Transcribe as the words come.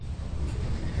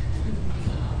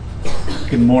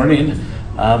Good morning.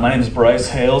 My name is Bryce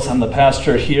Hales. I'm the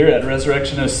pastor here at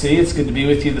Resurrection OC. It's good to be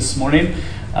with you this morning.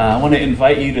 I want to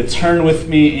invite you to turn with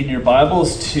me in your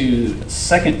Bibles to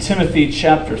 2 Timothy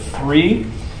chapter 3.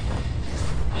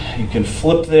 You can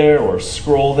flip there or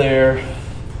scroll there.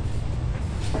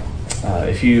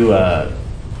 If you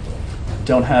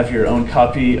don't have your own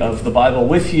copy of the Bible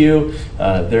with you,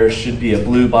 there should be a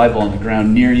blue Bible on the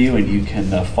ground near you, and you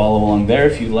can follow along there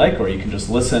if you like, or you can just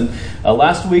listen.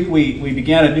 Last week we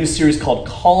began a new series called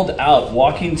Called Out,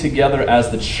 Walking Together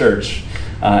as the Church.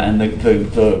 And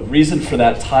the reason for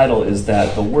that title is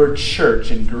that the word church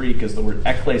in Greek is the word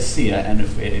ekklesia, and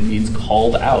it means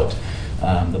called out.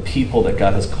 The people that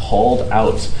God has called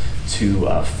out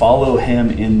to follow him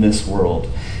in this world.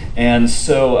 And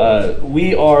so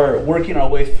we are working our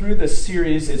way through this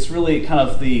series. It's really kind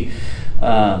of the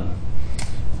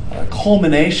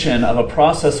culmination of a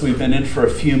process we've been in for a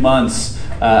few months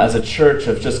as a church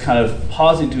of just kind of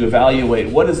pausing to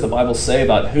evaluate what does the Bible say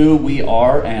about who we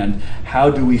are and how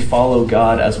do we follow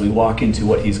God as we walk into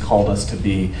what he's called us to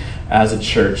be as a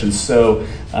church. And so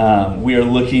we are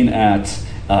looking at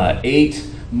 8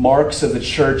 marks of the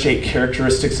church, 8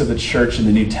 characteristics of the church in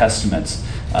the New Testament.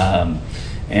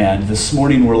 And this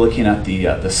morning we're looking at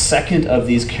the second of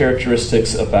these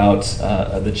characteristics about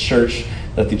the church,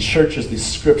 that the church is the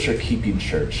scripture-keeping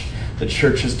church. The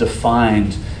church is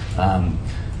defined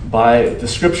by the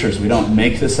scriptures. We don't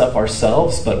make this up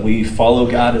ourselves, but we follow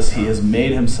God as he has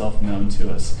made himself known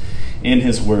to us in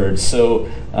his word.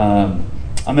 So I'm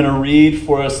going to read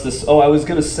for us this. I was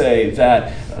going to say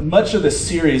that much of this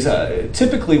series,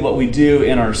 typically what we do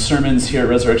in our sermons here at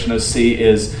Resurrection OC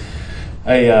is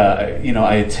I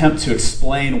attempt to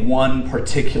explain one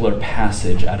particular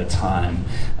passage at a time.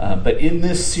 But in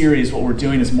this series, what we're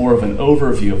doing is more of an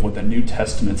overview of what the New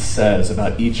Testament says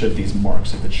about each of these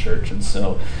marks of the church. And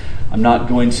so I'm not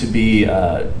going to be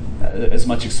as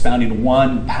much expounding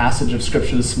one passage of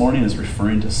Scripture this morning as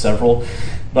referring to several.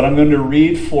 But I'm going to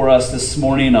read for us this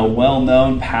morning a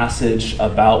well-known passage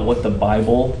about what the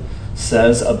Bible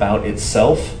says about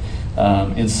itself.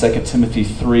 In 2 Timothy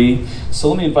 3. So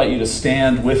let me invite you to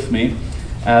stand with me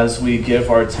as we give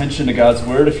our attention to God's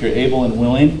Word, if you're able and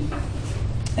willing.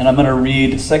 And I'm going to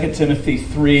read 2 Timothy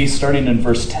 3, starting in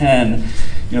verse 10.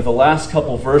 The last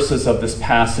couple verses of this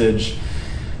passage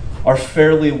are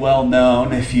fairly well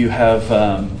known if you have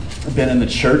been in the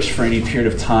church for any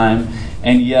period of time.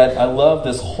 And yet I love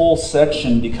this whole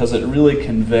section because it really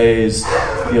conveys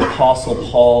the Apostle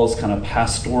Paul's kind of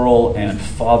pastoral and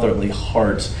fatherly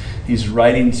heart. He's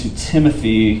writing to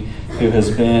Timothy, who has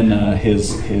been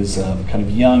his kind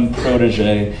of young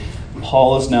protege.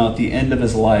 Paul is now at the end of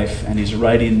his life, and he's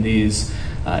writing these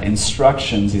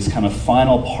instructions, these kind of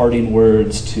final parting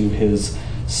words to his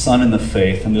son in the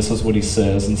faith. And this is what he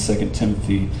says in 2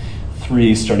 Timothy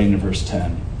 3, starting in verse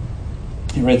 10.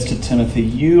 He writes to Timothy,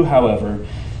 "You, however,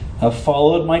 have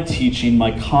followed my teaching,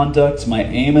 my conduct, my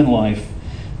aim in life,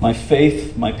 my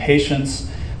faith, my patience,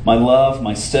 my love,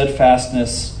 my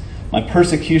steadfastness, my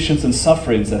persecutions and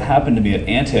sufferings that happened to me at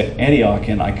Antioch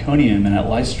and Iconium and at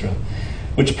Lystra,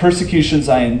 which persecutions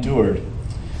I endured,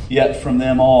 yet from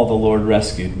them all the Lord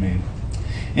rescued me.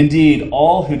 Indeed,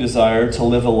 all who desire to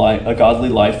live a godly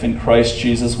life in Christ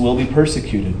Jesus will be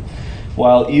persecuted,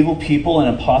 while evil people and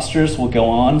impostors will go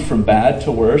on from bad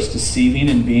to worse, deceiving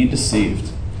and being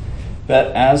deceived. But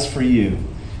as for you,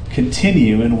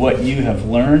 continue in what you have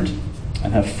learned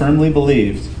and have firmly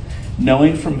believed,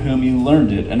 knowing from whom you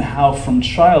learned it, and how from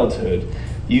childhood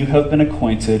you have been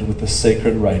acquainted with the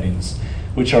sacred writings,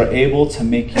 which are able to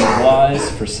make you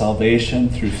wise for salvation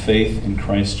through faith in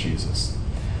Christ Jesus.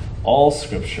 All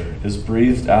Scripture is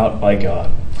breathed out by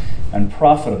God and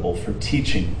profitable for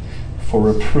teaching, for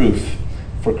reproof,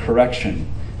 for correction,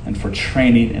 and for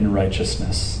training in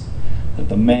righteousness, that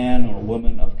the man or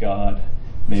woman of God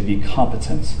may be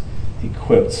competent,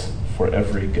 equipped for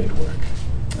every good work."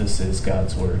 This is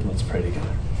God's Word. Let's pray together.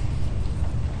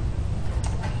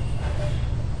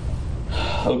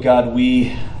 Oh God,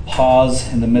 we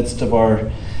pause in the midst of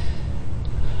our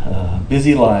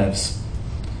busy lives,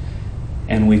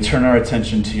 and we turn our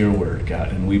attention to your Word,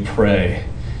 God, and we pray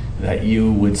that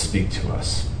you would speak to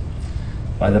us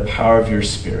by the power of your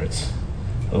Spirit.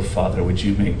 Oh Father, would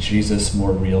you make Jesus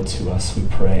more real to us? We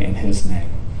pray in his name.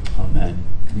 Amen.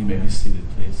 You may be seated,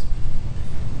 please.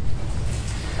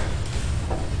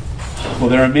 Well,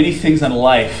 there are many things in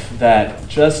life that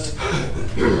just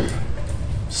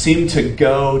seem to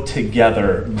go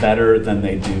together better than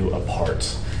they do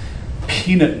apart.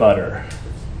 Peanut butter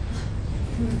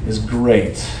is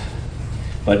great,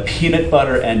 but peanut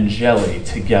butter and jelly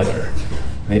together,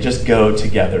 they just go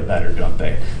together better, don't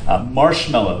they?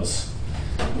 Marshmallows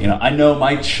I know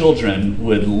my children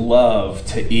would love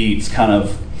to eat kind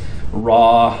of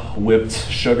raw whipped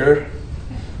sugar,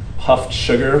 puffed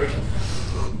sugar.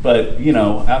 But,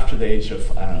 after the age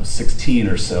of, 16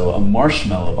 or so, a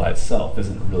marshmallow by itself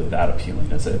isn't really that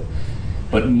appealing, is it?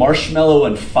 But marshmallow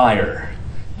and fire,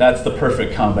 that's the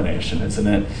perfect combination, isn't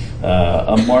it?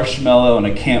 A marshmallow and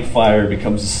a campfire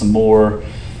becomes some more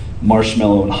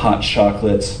marshmallow and hot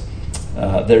chocolate.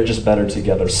 They're just better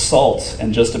together. Salt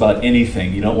and just about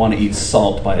anything. You don't want to eat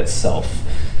salt by itself.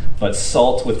 But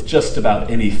salt with just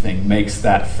about anything makes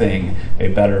that thing a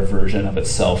better version of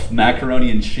itself.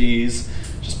 Macaroni and cheese,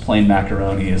 just plain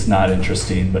macaroni is not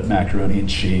interesting, but macaroni and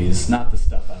cheese, not the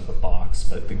stuff out of the box,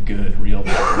 but the good, real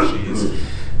mac and cheese,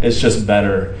 is just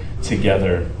better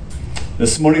together.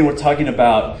 This morning we're talking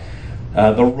about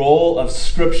the role of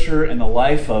Scripture in the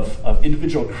life of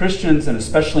individual Christians and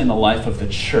especially in the life of the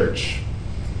church.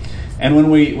 And when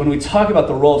we talk about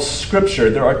the role of Scripture,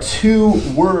 there are two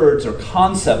words or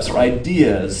concepts or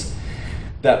ideas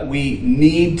that we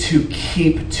need to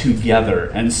keep together.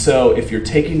 And so if you're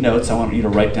taking notes, I want you to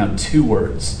write down two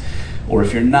words. Or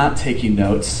if you're not taking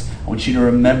notes, I want you to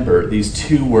remember these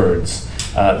two words.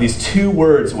 These two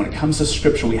words, when it comes to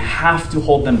Scripture, we have to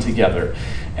hold them together.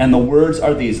 And the words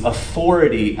are these: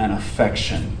 authority and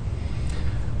affection.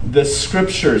 The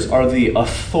Scriptures are the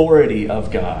authority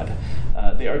of God.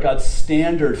 They are God's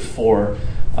standard for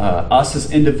us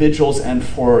as individuals and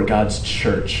for God's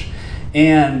church.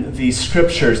 And the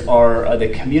Scriptures they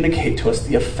communicate to us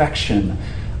the affection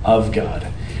of God.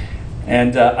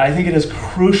 And I think it is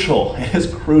crucial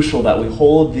that we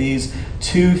hold these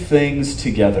two things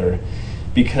together,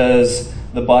 because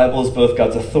the Bible is both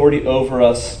God's authority over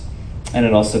us and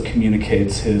it also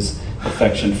communicates His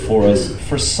affection for us.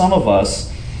 For some of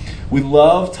us, we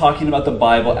love talking about the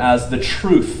Bible as the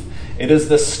truth. It is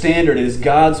the standard. It is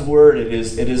God's word. It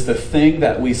is the thing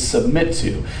that we submit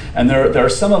to. And there are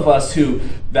some of us who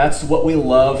that's what we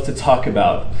love to talk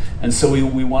about. And so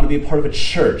we want to be a part of a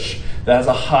church that has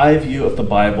a high view of the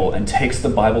Bible and takes the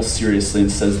Bible seriously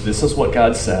and says, this is what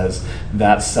God says,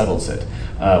 that settles it.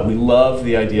 We love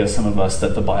the idea, some of us,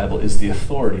 that the Bible is the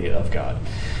authority of God.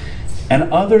 And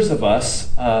others of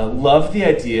us love the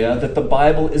idea that the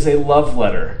Bible is a love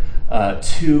letter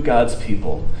to God's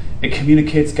people. It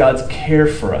communicates God's care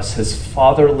for us, His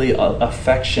fatherly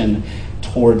affection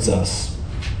towards us.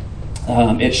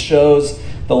 It shows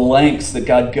the lengths that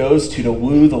God goes to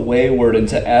woo the wayward and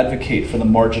to advocate for the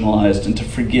marginalized and to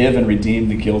forgive and redeem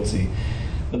the guilty.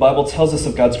 The Bible tells us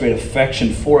of God's great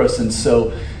affection for us, and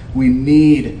so we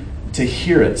need to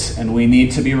hear it, and we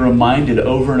need to be reminded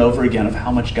over and over again of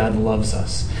how much God loves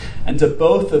us. And to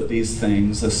both of these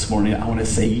things this morning, I want to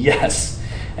say yes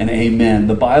and amen.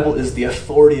 The Bible is the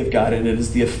authority of God, and it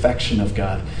is the affection of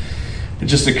God. It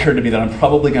just occurred to me that I'm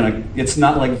probably it's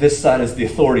not like this side is the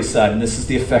authority side and this is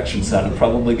the affection side. I'm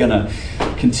probably going to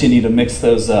continue to mix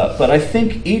those up. But I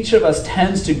think each of us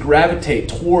tends to gravitate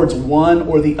towards one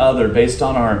or the other based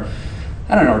on our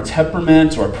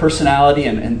temperament or our personality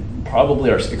and probably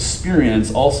our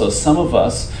experience also. Some of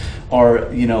us are,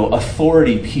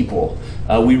 authority people.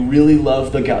 We really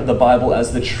love the Bible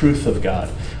as the truth of God.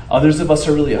 Others of us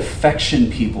are really affection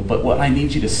people. But what I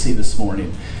need you to see this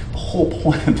morning, the whole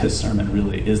point of this sermon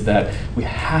really is that we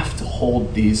have to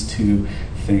hold these two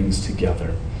things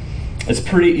together. It's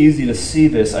pretty easy to see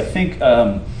this. I think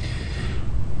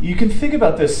you can think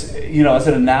about this, as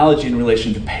an analogy in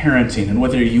relation to parenting. And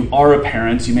whether you are a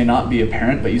parent, you may not be a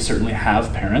parent, but you certainly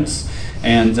have parents.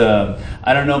 And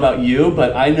I don't know about you,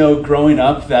 but I know growing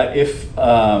up that if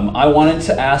I wanted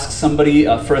to ask somebody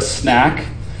for a snack,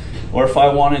 or if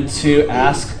I wanted to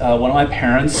ask one of my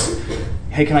parents,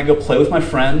 hey, can I go play with my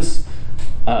friends?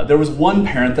 There was one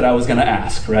parent that I was going to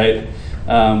ask, right?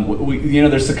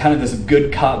 There's this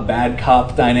good cop, bad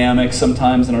cop dynamic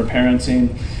sometimes in our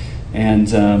parenting,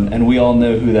 and we all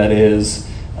know who that is.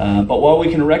 But while we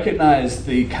can recognize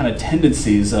the kind of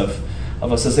tendencies of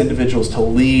us as individuals to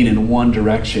lean in one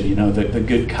direction, the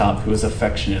good cop who is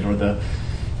affectionate, or the,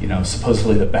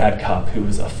 supposedly the bad cop who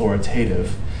is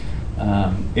authoritative.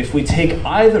 If we take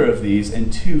either of these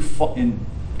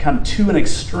to an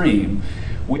extreme,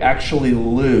 we actually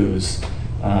lose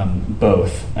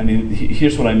both. I mean,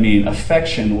 here's what I mean.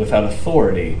 Affection without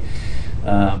authority.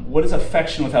 What does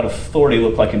affection without authority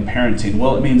look like in parenting?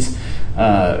 Well, it means,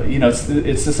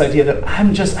 it's this idea that I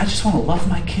just want to love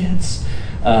my kids.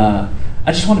 I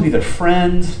just want to be their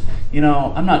friend.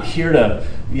 I'm not here to,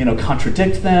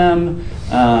 contradict them.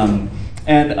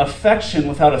 And affection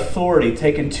without authority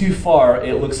taken too far,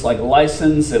 it looks like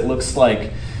license. It looks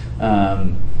like,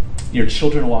 your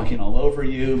children walking all over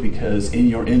you because in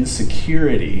your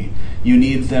insecurity, you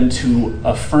need them to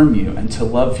affirm you and to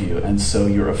love you, and so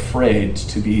you're afraid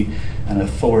to be an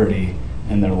authority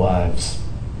in their lives.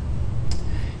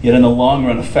 Yet in the long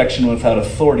run, affection without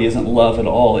authority isn't love at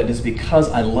all. It is because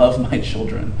I love my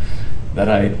children that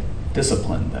I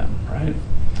discipline them, right?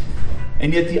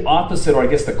 And yet the opposite, or I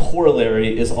guess the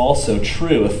corollary, is also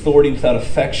true. Authority without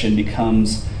affection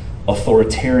becomes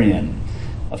authoritarian.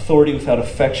 Authority without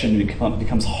affection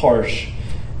becomes harsh.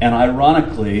 And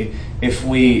ironically, if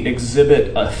we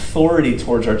exhibit authority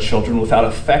towards our children without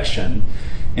affection,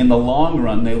 in the long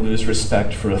run, they lose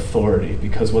respect for authority,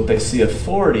 because what they see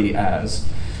authority as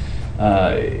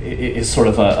is sort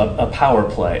of a power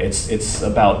play. It's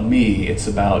about me. It's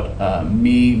about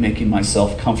me making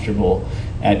myself comfortable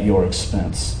at your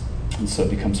expense. And so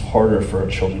it becomes harder for our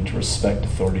children to respect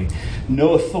authority.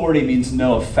 No authority means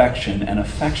no affection, and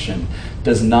affection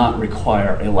does not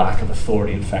require a lack of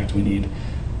authority. In fact, we need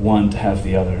one to have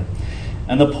the other.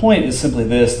 And the point is simply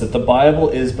this, that the Bible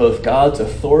is both God's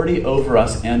authority over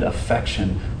us and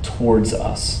affection towards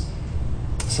us.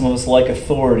 Some of us like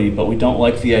authority, but we don't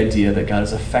like the idea that God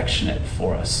is affectionate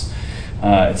for us.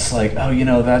 It's like,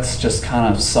 oh, that's just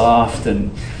kind of soft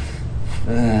and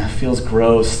feels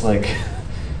gross, like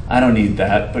I don't need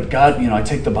that. But God, I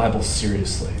take the Bible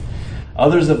seriously.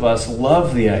 Others of us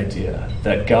love the idea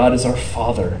that God is our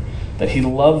Father, that He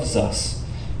loves us,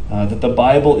 that the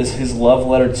Bible is His love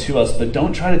letter to us, but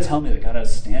don't try to tell me that God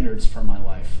has standards for my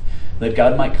life, that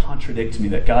God might contradict me,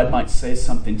 that God might say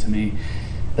something to me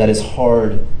that is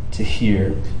hard to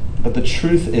hear. But the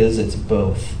truth is, it's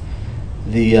both.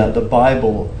 The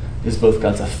Bible is both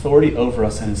God's authority over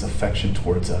us and His affection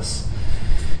towards us.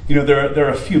 There are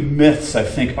a few myths, I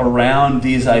think, around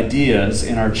these ideas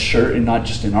in our church, and not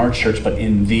just in our church, but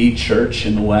in the church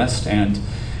in the West and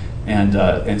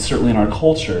certainly in our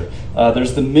culture.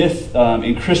 There's the myth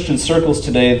in Christian circles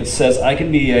today that says I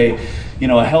can be a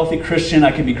healthy Christian,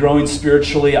 I can be growing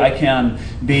spiritually, we can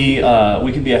be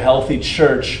a healthy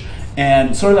church,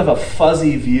 and sort of have a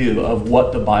fuzzy view of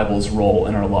what the Bible's role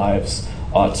in our lives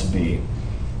ought to be.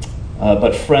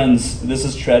 But friends, this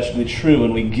is tragically true.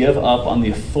 When we give up on the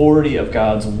authority of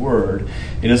God's Word,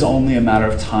 it is only a matter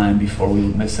of time before we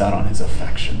miss out on His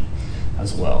affection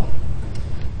as well.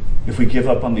 If we give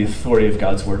up on the authority of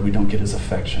God's Word, we don't get His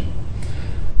affection.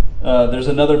 There's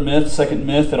another myth, second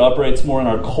myth, that operates more in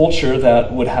our culture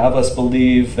that would have us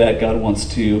believe that God wants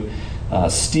to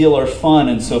steal our fun,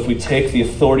 and so if we take the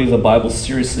authority of the Bible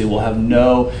seriously, we'll have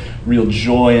no real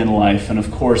joy in life. And of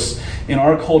course, in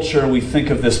our culture, we think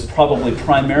of this probably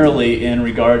primarily in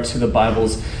regard to the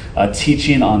Bible's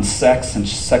teaching on sex and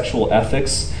sexual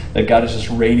ethics, that God is just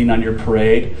raining on your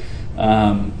parade.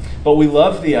 But we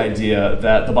love the idea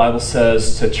that the Bible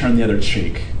says to turn the other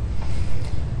cheek.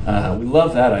 We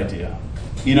love that idea.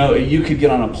 You could get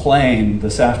on a plane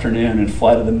this afternoon and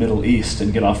fly to the Middle East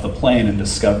and get off the plane and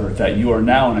discover that you are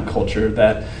now in a culture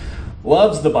that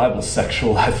loves the Bible's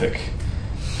sexual ethic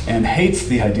and hates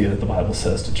the idea that the Bible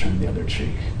says to turn the other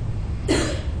cheek.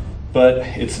 But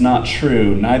it's not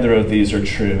true. Neither of these are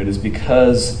true. It is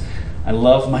because I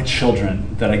love my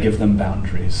children that I give them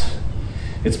boundaries.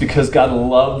 It's because God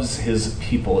loves His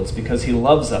people. It's because He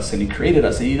loves us and He created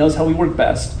us and He knows how we work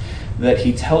best that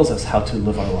He tells us how to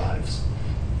live our lives.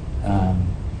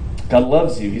 God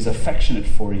loves you. He's affectionate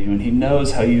for you, and He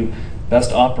knows how you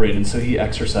best operate, and so He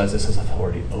exercises His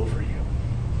authority over you.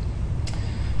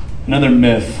 Another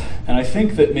myth, and I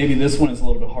think that maybe this one is a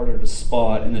little bit harder to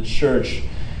spot in the church,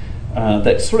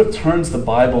 that sort of turns the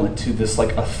Bible into this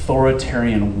like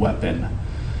authoritarian weapon.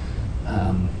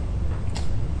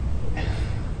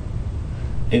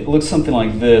 It looks something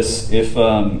like this: if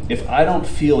I don't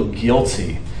feel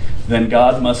guilty, then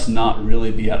God must not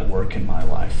really be at work in my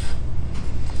life.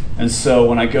 And so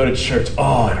when I go to church, it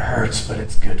hurts, but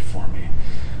it's good for me.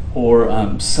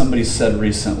 Or somebody said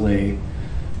recently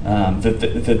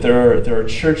that there are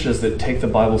churches that take the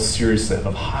Bible seriously, have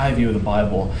a high view of the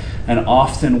Bible, and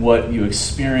often what you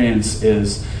experience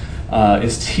is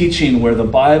teaching where the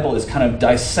Bible is kind of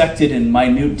dissected in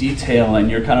minute detail,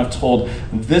 and you're kind of told,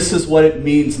 this is what it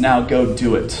means, now go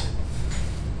do it.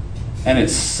 And it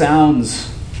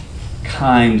sounds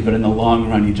kind, but in the long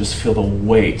run, you just feel the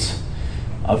weight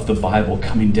of the Bible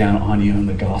coming down on you, and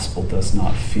the gospel does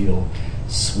not feel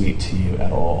sweet to you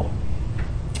at all.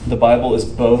 The Bible is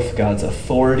both God's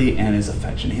authority and His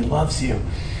affection. He loves you.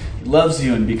 He loves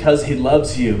you, and because He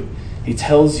loves you, He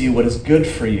tells you what is good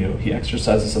for you. He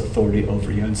exercises authority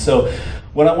over you. And so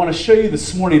what I want to show you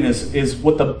this morning is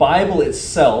what the Bible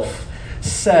itself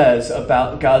says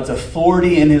about God's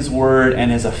authority in His Word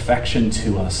and His affection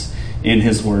to us in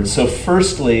his word. So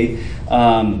firstly,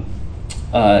 God's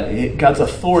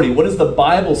authority. What does the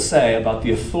Bible say about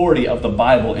the authority of the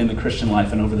Bible in the Christian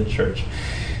life and over the church?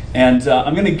 And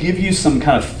I'm going to give you some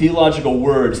kind of theological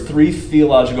words, 3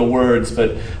 theological words,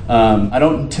 but I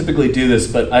don't typically do this,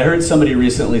 but I heard somebody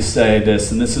recently say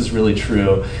this, and this is really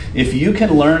true. If you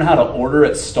can learn how to order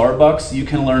at Starbucks, you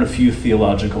can learn a few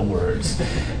theological words.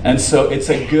 And so it's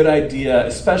a good idea,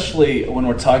 especially when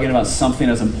we're talking about something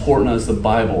as important as the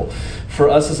Bible, for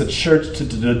us as a church to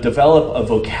develop a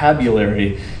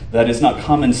vocabulary that is not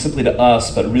common simply to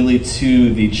us, but really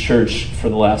to the church for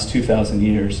the last 2,000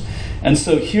 years. And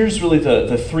so here's really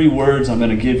the 3 words I'm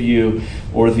going to give you,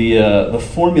 or the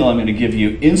formula I'm going to give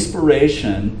you.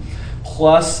 Inspiration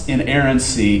plus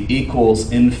inerrancy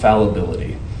equals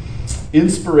infallibility.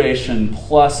 Inspiration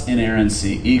plus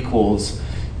inerrancy equals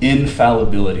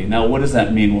infallibility. Now, what does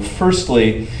that mean? Well,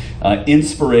 firstly,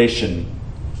 inspiration.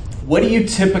 What do you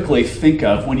typically think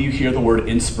of when you hear the word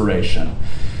inspiration?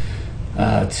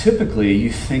 Typically,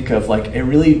 you think of like a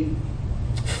really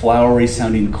flowery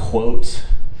sounding quote,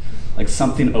 like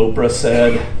something Oprah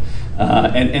said.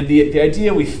 And the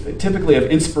idea we typically of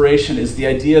inspiration is the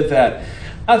idea that,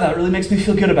 that really makes me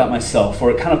feel good about myself,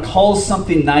 or it kind of calls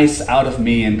something nice out of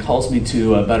me and calls me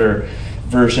to a better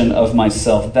version of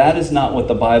myself. That is not what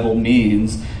the Bible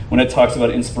means when it talks about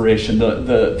inspiration.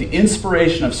 The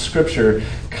inspiration of Scripture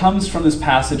comes from this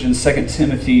passage in 2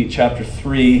 Timothy chapter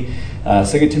 3,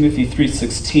 2 Timothy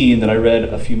 3:16 that I read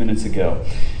a few minutes ago.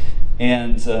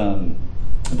 And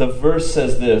the verse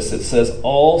says this. It says,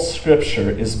 all Scripture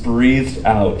is breathed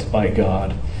out by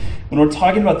God. When we're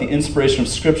talking about the inspiration of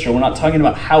Scripture, we're not talking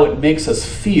about how it makes us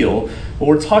feel. What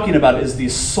we're talking about is the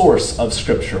source of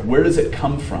Scripture. Where does it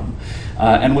come from?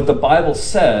 And what the Bible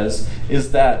says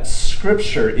is that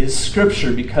Scripture is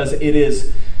Scripture because it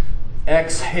is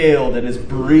exhaled, it is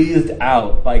breathed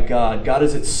out by God. God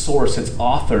is its source, its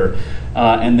author,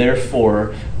 and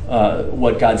therefore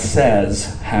what God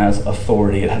says has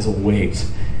authority. It has a weight.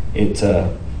 It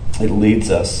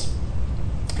leads us.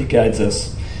 It guides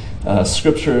us.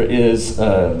 Scripture is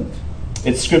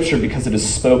it's Scripture because it is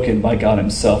spoken by God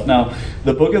Himself. Now,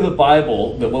 the book of the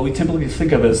Bible, that what we typically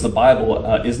think of as the Bible,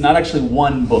 is not actually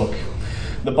one book.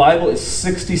 The Bible is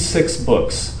 66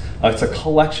 books. It's a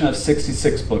collection of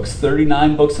 66 books,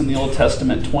 39 books in the Old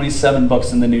Testament, 27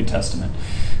 books in the New Testament.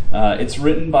 It's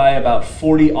written by about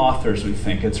 40 authors, we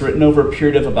think. It's written over a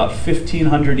period of about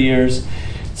 1,500 years.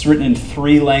 It's written in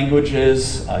 3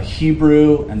 languages,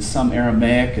 Hebrew and some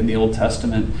Aramaic in the Old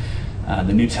Testament.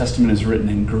 The New Testament is written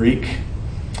in Greek.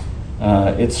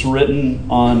 It's written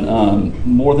on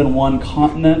more than one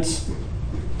continent,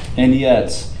 and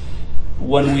yet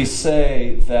when we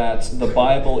say that the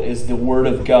Bible is the Word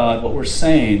of God, what we're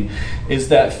saying is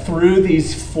that through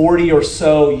these 40 or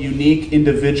so unique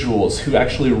individuals who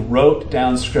actually wrote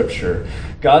down Scripture,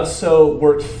 God so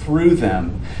worked through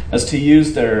them as to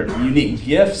use their unique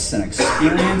gifts and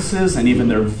experiences and even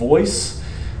their voice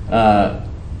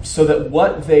so that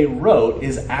what they wrote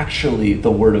is actually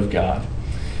the Word of God.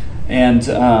 And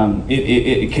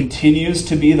it continues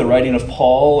to be the writing of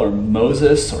Paul or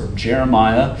Moses or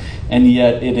Jeremiah, and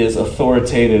yet it is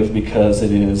authoritative because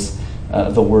it is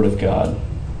the Word of God.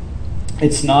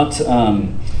 It's not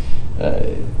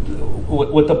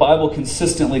what the Bible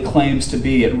consistently claims to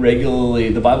be.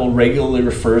 The Bible regularly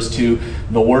refers to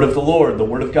the Word of the Lord, the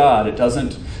Word of God. It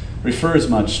doesn't refer as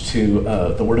much to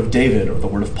the Word of David or the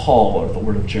Word of Paul or the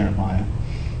Word of Jeremiah.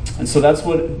 And so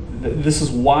this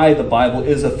is why the Bible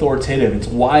is authoritative. It's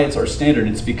why it's our standard.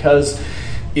 It's because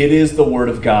it is the Word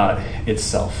of God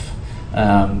itself.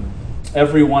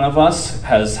 Every one of us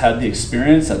has had the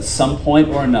experience at some point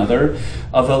or another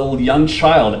of a little young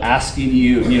child asking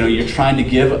you're trying to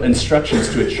give instructions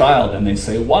to a child and they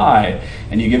say, why?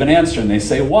 And you give an answer and they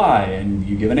say, why? And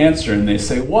you give an answer and they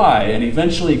say, why? And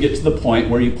eventually you get to the point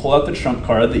where you pull out the trump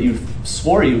card that you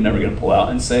swore you were never going to pull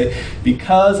out and say,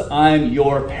 because I'm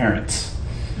your parent.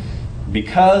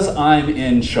 Because I'm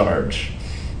in charge.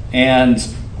 And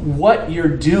what you're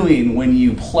doing when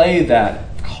you play that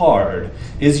card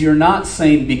is you're not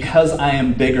saying because I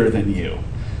am bigger than you.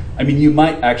 I mean, you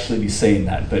might actually be saying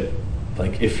that, but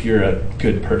like if you're a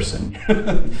good person,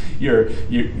 you're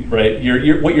right.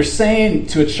 What you're saying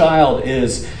to a child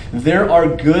is there are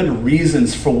good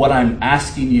reasons for what I'm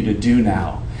asking you to do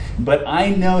now, but I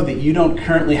know that you don't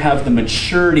currently have the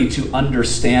maturity to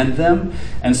understand them,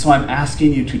 and so I'm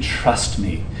asking you to trust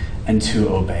me and to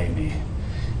obey me.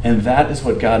 And that is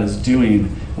what God is doing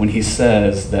when He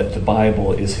says that the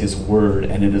Bible is His Word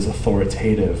and it is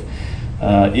authoritative.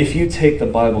 If you take the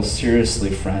Bible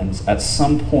seriously, friends, at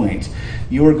some point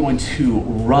you are going to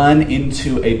run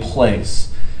into a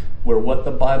place where what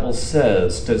the Bible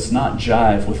says does not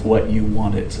jive with what you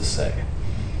want it to say.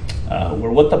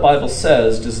 Where what the Bible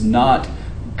says does not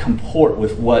comport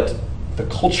with what the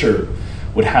culture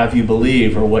would have you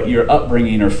believe, or what your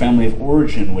upbringing or family of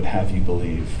origin would have you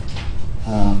believe.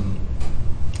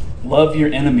 Love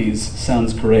your enemies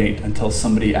sounds great until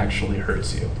somebody actually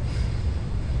hurts you.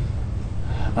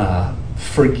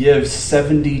 Forgive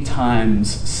 70 times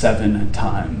 7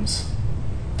 times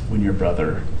when your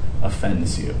brother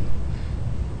offends you.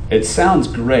 It sounds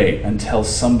great until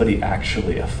somebody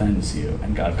actually offends you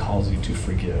and God calls you to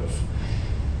forgive.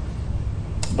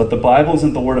 But the Bible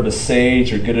isn't the word of a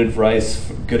sage or good advice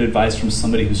from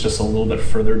somebody who's just a little bit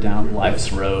further down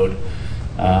life's road.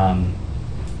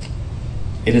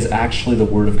 It is actually the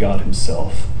word of God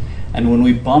himself. And when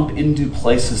we bump into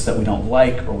places that we don't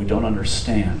like or we don't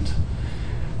understand,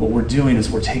 what we're doing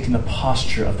is we're taking the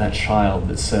posture of that child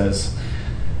that says,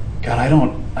 God, I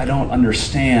don't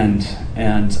understand,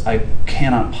 and I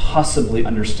cannot possibly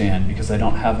understand because I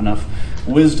don't have enough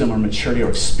wisdom or maturity or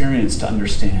experience to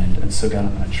understand. And so, God,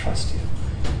 I'm going to trust you.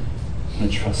 I'm going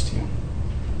to trust you.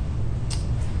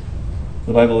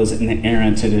 The Bible is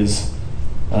inerrant. It is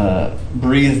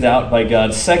breathed out by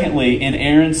God. Secondly, it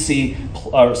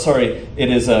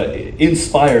is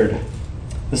inspired.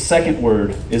 The second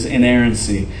word is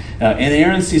inerrancy.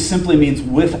 Inerrancy simply means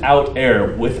without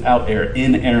error,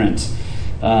 inerrant.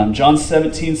 John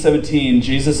 17:17,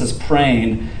 Jesus is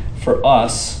praying for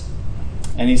us,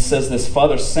 and he says this,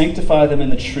 Father, sanctify them in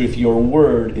the truth. Your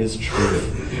word is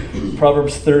truth.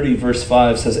 Proverbs 30, verse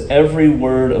 5 says, every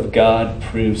word of God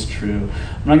proves true.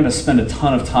 I'm not going to spend a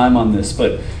ton of time on this,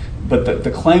 but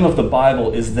the claim of the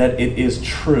Bible is that it is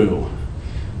true.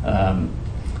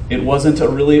 It wasn't a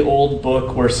really old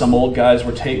book where some old guys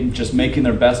were just making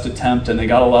their best attempt and they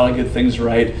got a lot of good things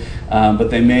right, but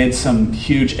they made some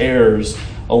huge errors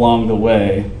along the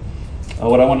way.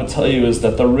 What I want to tell you is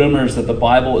that the rumors that the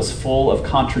Bible is full of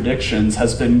contradictions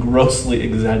has been grossly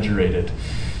exaggerated.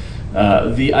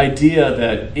 The idea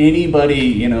that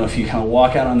anybody, if you kind of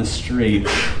walk out on the street,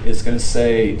 is going to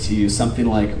say to you something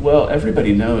like, well,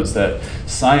 everybody knows that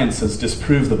science has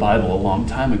disproved the Bible a long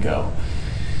time ago.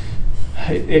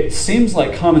 It seems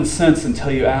like common sense until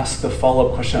you ask the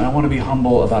follow-up question. I want to be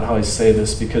humble about how I say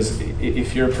this, because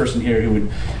if you're a person here who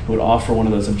would offer one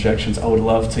of those objections, I would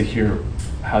love to hear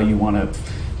how you want to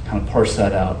kind of parse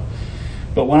that out.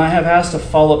 But when I have asked a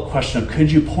follow-up question of,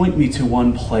 could you point me to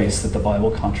one place that the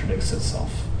Bible contradicts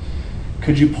itself?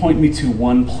 Could you point me to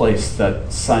one place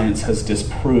that science has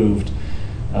disproved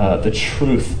the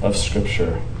truth of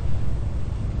Scripture?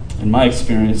 In my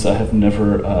experience, I have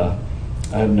never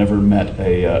met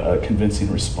a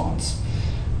convincing response.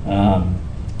 Like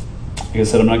I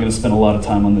said, I'm not going to spend a lot of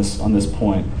time on this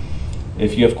point.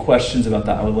 If you have questions about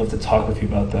that, I would love to talk with you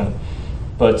about that.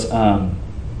 But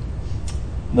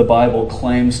the Bible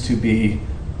claims to be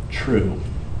true.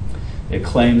 It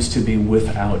claims to be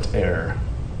without error.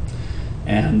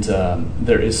 And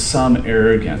there is some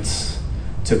arrogance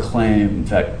to claim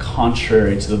that,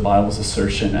 contrary to the Bible's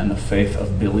assertion and the faith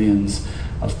of billions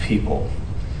of people,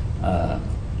 that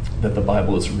the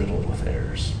Bible is riddled with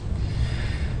errors.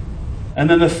 And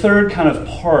then the third kind of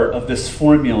part of this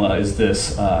formula is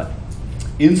this: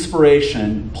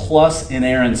 inspiration plus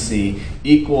inerrancy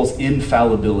equals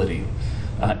infallibility.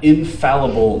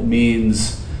 Infallible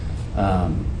means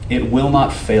it will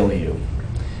not fail you.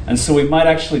 And so we might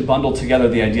actually bundle together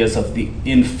the ideas of the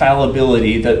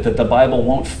infallibility, that the Bible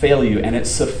won't fail you, and its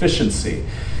sufficiency.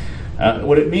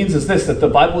 What it means is this: that the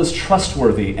Bible is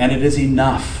trustworthy and it is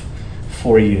enough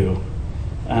for you.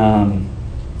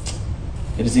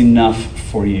 It is enough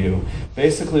for you.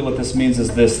 Basically what this means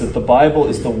is this: that the Bible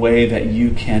is the way that you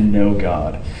can know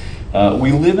God.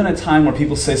 We live in a time where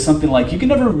people say something like, you can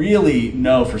never really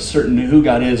know for certain who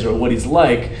God is or what he's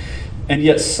like, and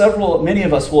yet many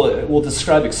of us will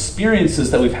describe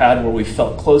experiences that we've had where we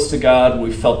felt close to God,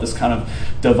 we felt this kind of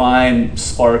divine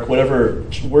spark, whatever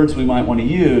words we might want to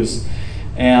use,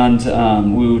 and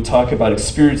we would talk about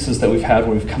experiences that we've had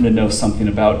where we've come to know something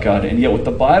about God. And yet what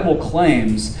the Bible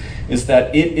claims is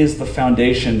that it is the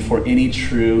foundation for any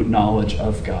true knowledge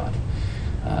of God.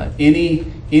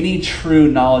 Any true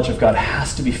knowledge of God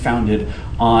has to be founded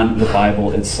on the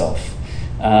Bible itself.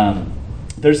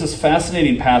 There's this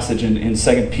fascinating passage in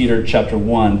 2 Peter chapter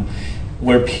 1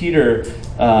 where Peter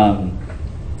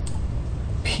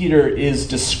is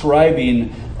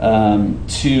describing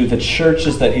to the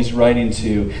churches that he's writing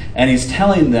to, and he's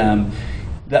telling them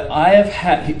that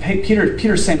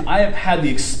Peter's saying, I have had the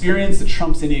experience that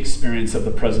trumps any experience of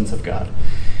the presence of God.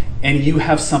 And you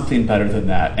have something better than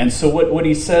that. And so what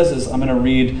he says is, I'm going to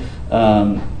read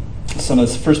some of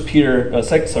this. 2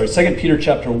 Peter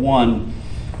chapter 1,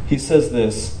 he says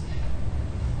this.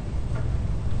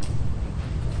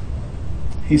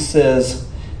 He says,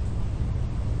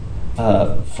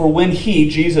 for when he,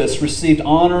 Jesus, received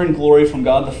honor and glory from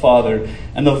God the Father,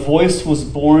 and the voice was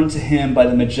borne to him by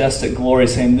the majestic glory,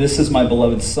 saying, "This is my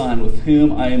beloved Son, with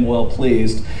whom I am well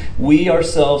pleased," we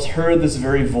ourselves heard this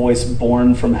very voice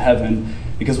borne from heaven,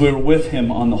 because we were with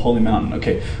him on the holy mountain.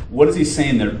 Okay, what is he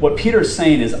saying there? What Peter is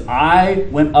saying is, I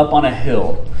went up on a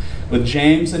hill with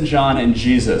James and John and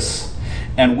Jesus,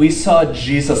 and we saw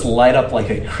Jesus light up like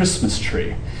a Christmas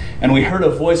tree. And we heard a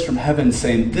voice from heaven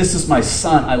saying, "This is my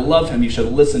Son, I love him, you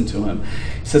should listen to him."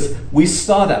 He says, we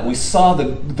saw that. We saw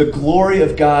the glory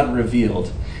of God revealed.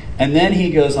 And then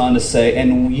he goes on to say,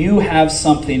 "And you have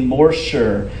something more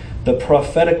sure, the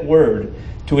prophetic word,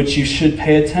 to which you should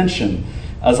pay attention,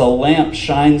 as a lamp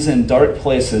shines in dark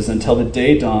places until the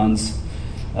day dawns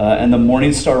and the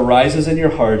morning star rises in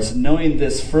your hearts, knowing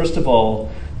this, first of all,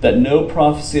 that no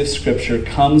prophecy of Scripture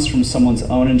comes from someone's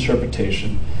own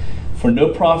interpretation. For no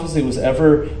prophecy was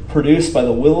ever produced by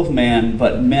the will of man,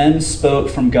 but men spoke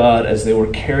from God as they were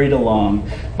carried along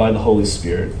by the Holy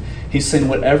Spirit." He's saying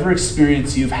whatever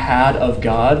experience you've had of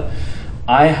God,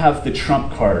 I have the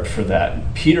trump card for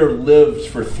that. Peter lived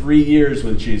for 3 years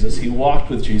with Jesus. He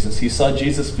walked with Jesus. He saw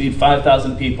Jesus feed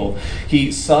 5,000 people.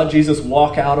 He saw Jesus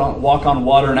walk on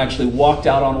water and actually walked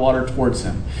out on water towards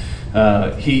him.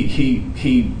 He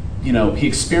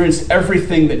experienced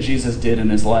everything that Jesus did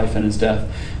in his life and his death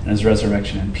and his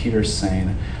resurrection. And Peter's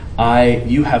saying,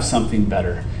 you have something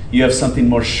better. You have something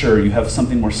more sure. You have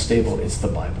something more stable. It's the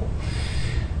Bible.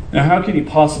 Now, how can you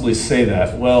possibly say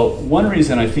that? Well, one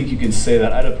reason I think you can say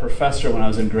that, I had a professor when I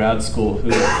was in grad school who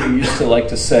used to like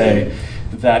to say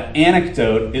that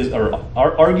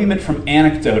argument from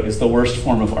anecdote is the worst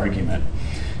form of argument.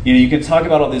 You can talk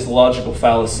about all these logical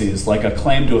fallacies, like a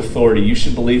claim to authority. You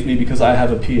should believe me because I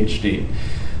have a PhD.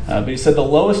 But he said the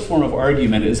lowest form of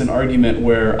argument is an argument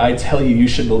where I tell you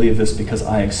should believe this because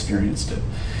I experienced it.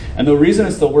 And the reason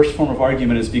it's the worst form of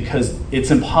argument is because it's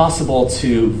impossible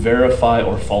to verify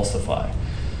or falsify.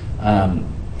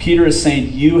 Peter is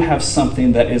saying you have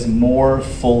something that is more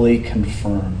fully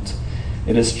confirmed.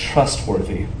 It is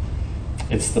trustworthy.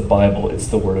 It's the Bible. It's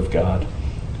the Word of God.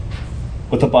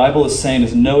 What the Bible is saying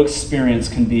is no experience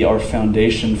can be our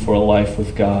foundation for a life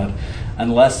with God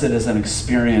unless it is an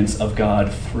experience of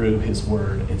God through His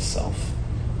Word itself.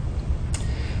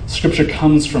 Scripture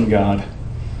comes from God.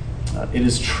 It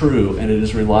is true and it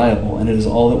is reliable and it is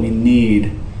all that we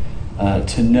need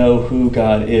to know who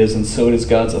God is, and so it is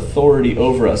God's authority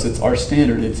over us. It's our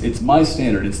standard. It's my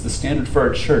standard. It's the standard for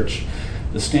our church.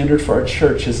 The standard for our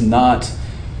church is not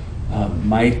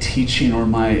my teaching or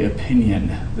my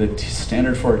opinion. The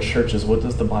standard for our church is what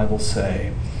does the Bible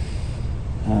say?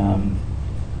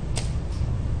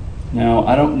 Now,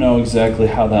 I don't know exactly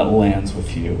how that lands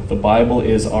with you. The Bible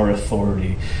is our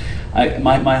authority.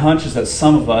 My hunch is that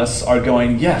some of us are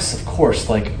going, yes, of course,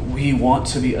 like we want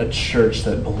to be a church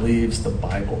that believes the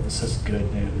Bible. This is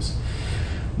good news.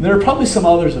 And there are probably some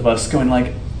others of us going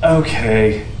like,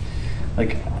 okay,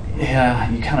 like, yeah,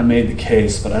 you kind of made the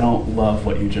case, but I don't love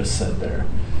what you just said there.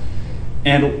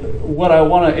 And what I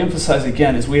want to emphasize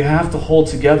again is we have to hold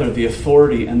together the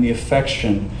authority and the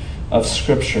affection of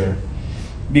Scripture.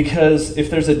 Because if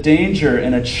there's a danger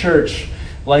in a church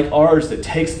like ours that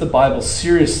takes the Bible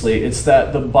seriously, it's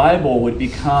that the Bible would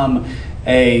become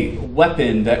a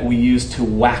weapon that we use to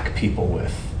whack people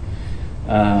with.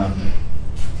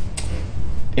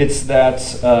 It's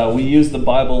that we use the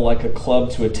Bible like a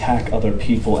club to attack other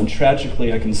people. And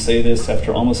tragically, I can say this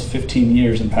after almost 15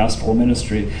 years in pastoral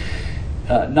ministry,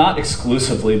 not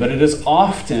exclusively, but it is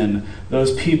often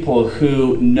those people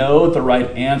who know the right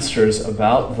answers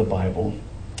about the Bible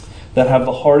that have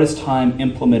the hardest time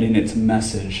implementing its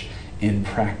message in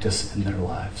practice in their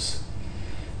lives.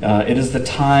 It is the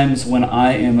times when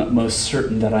I am most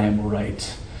certain that I am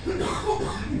right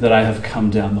that I have come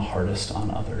down the hardest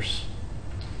on others.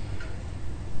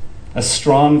 A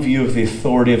strong view of the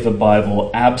authority of the Bible,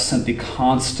 absent the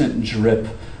constant drip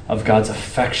of God's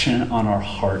affection on our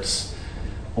hearts,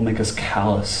 will make us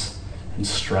callous and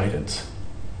strident.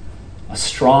 A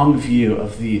strong view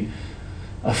of the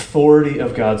authority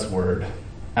of God's Word,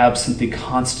 absent the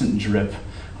constant drip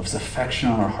of His affection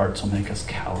on our hearts, will make us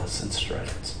callous and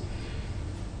strident.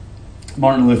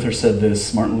 Martin Luther said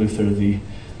this. Martin Luther, the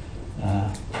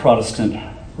Protestant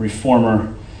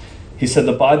reformer, he said,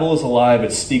 "The Bible is alive,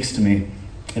 it speaks to me.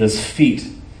 It has feet,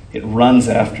 it runs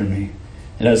after me.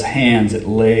 It has hands, it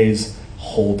lays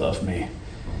hold of me."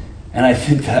 And I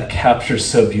think that captures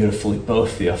so beautifully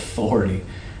both the authority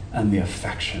and the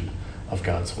affection of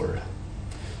God's word.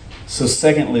 So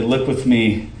secondly, look with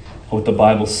me at what the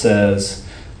Bible says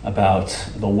about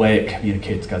the way it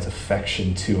communicates God's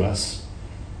affection to us.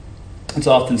 It's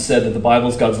often said that the Bible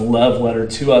is God's love letter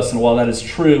to us, and while that is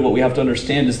true, what we have to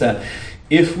understand is that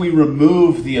if we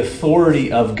remove the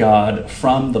authority of God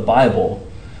from the Bible,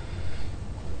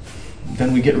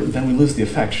 then we lose the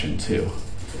affection too.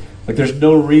 Like, there's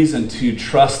no reason to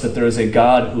trust that there is a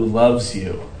God who loves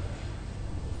you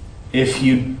if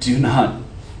you do not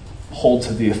hold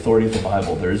to the authority of the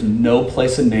Bible. There is no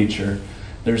place in nature,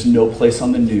 there's no place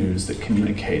on the news that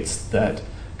communicates that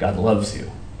God loves you.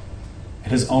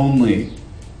 It is only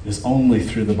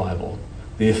through the Bible,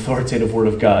 the authoritative word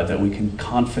of God, that we can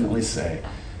confidently say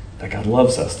that God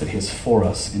loves us, that he is for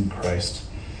us in Christ.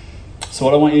 So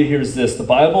what I want you to hear is this: the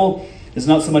Bible is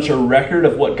not so much a record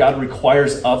of what God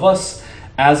requires of us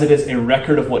as it is a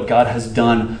record of what God has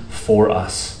done for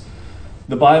us.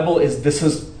 The Bible is, this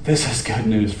is good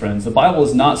news, friends. The Bible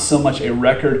is not so much a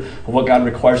record of what God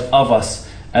requires of us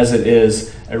as it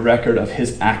is a record of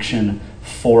his action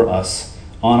for us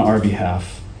on our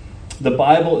behalf. The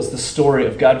Bible is the story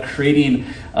of God creating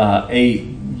a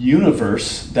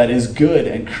universe that is good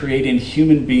and creating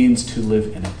human beings to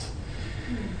live in it.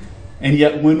 And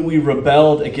yet when we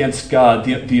rebelled against God,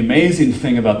 the amazing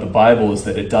thing about the Bible is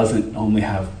that it doesn't only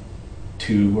have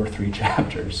 2 or 3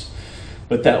 chapters,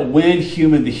 but that when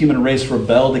the human race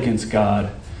rebelled against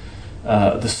God,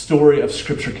 the story of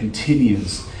Scripture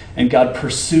continues, and God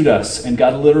pursued us, and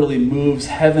God literally moves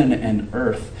heaven and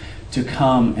earth to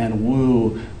come and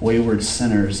woo wayward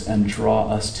sinners and draw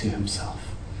us to himself.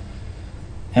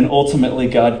 And ultimately,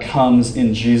 God comes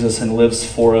in Jesus and lives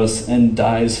for us and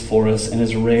dies for us and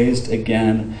is raised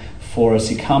again for us.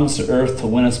 He comes to earth to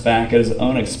win us back at his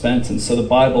own expense. And so the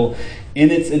Bible,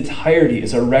 in its entirety,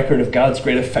 is a record of God's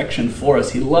great affection for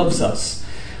us. He loves us.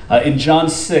 In John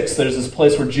 6, there's this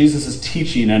place where Jesus is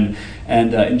teaching, and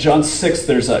in John 6,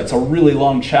 it's a really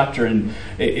long chapter, and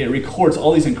it records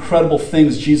all these incredible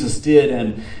things Jesus did.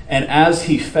 And as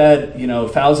he fed,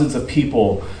 thousands of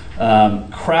people,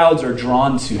 crowds are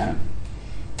drawn to him,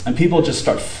 and people just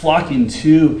start flocking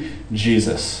to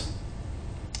Jesus.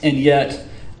 And yet,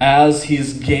 as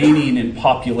he's gaining in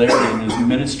popularity and his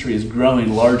ministry is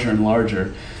growing larger and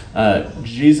larger,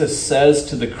 Jesus says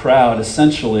to the crowd,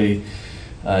 essentially,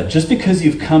 just because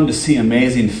you've come to see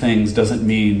amazing things doesn't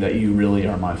mean that you really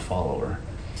are my follower.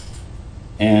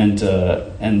 And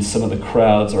some of the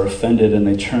crowds are offended, and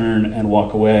they turn and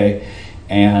walk away.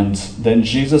 And then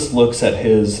Jesus looks at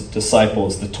his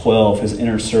disciples, the 12, his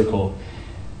inner circle,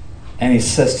 and he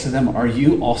says to them, "Are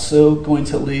you also going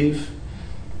to leave?"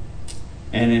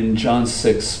 And in John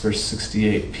 6, verse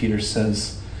 68, Peter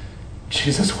says,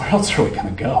 "Jesus, where else are we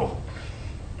going to go?"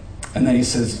 And then he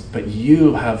says, "But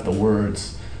you have the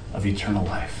words of eternal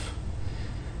life."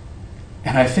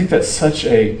 And I think that's such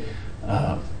a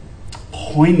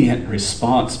poignant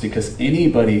response, because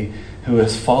anybody who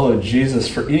has followed Jesus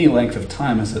for any length of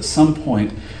time has at some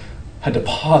point had to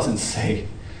pause and say,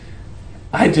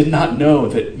 "I did not know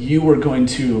that you were going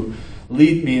to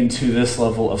lead me into this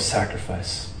level of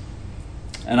sacrifice.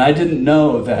 And I didn't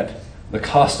know that the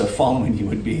cost of following you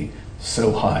would be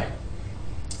so high."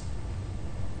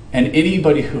 And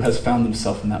anybody who has found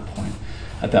themselves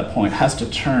at that point has to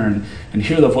turn and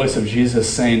hear the voice of Jesus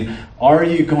saying, "Are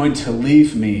you going to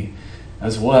leave me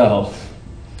as well?"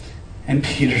 And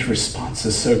Peter's response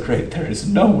is so great: "There is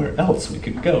nowhere else we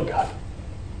could go, God,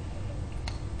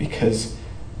 because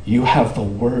you have the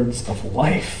words of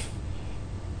life."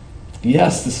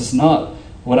 Yes, this is not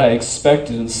what I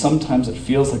expected, and sometimes it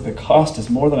feels like the cost is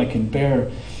more than I can bear.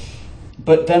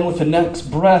 But then with the next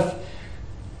breath,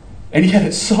 and yet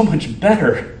it's so much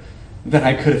better than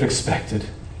I could have expected.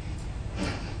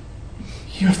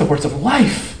 You have the words of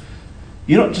life.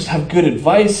 You don't just have good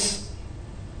advice.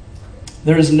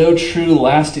 There is no true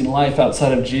lasting life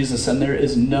outside of Jesus, and there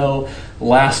is no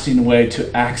lasting way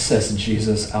to access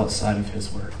Jesus outside of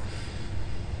his word.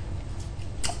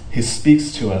 He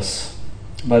speaks to us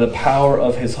by the power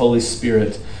of his Holy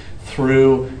Spirit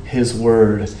through his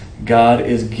word. God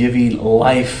is giving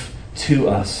life to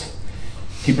us.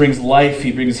 He brings life,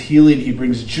 he brings healing, he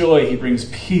brings joy, he brings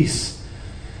peace.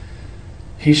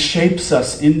 He shapes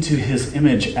us into his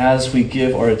image as we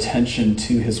give our attention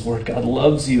to his word. God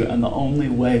loves you, and the only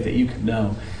way that you can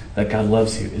know that God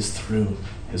loves you is through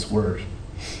his word.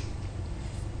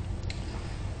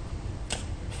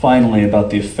 Finally,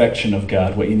 about the affection of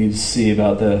God, what you need to see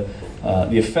about the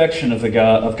affection of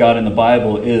God in the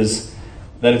Bible is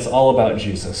that it's all about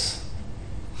Jesus.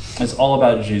 It's all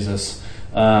about Jesus.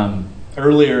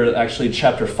 Earlier, actually,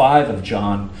 chapter 5 of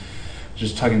John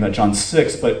just talking about John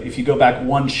 6, but if you go back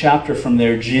one chapter from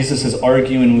there, Jesus is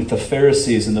arguing with the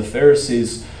Pharisees, and the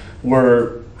Pharisees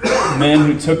were men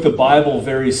who took the Bible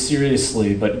very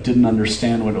seriously but didn't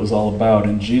understand what it was all about.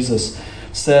 And Jesus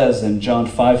says in John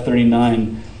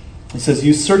 5:39, he says,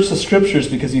 "You search the Scriptures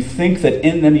because you think that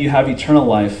in them you have eternal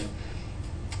life,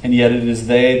 and yet it is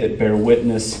they that bear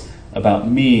witness about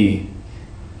me,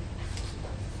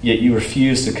 yet you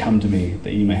refuse to come to me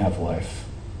that you may have life."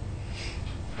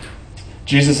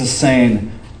 Jesus is saying,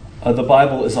 the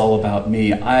Bible is all about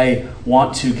me. I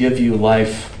want to give you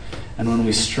life. And when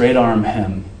we straight arm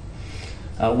him,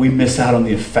 we miss out on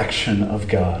the affection of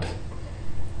God.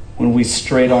 When we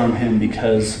straight arm him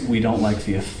because we don't like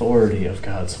the authority of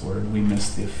God's word, we miss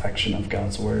the affection of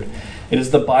God's word. It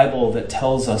is the Bible that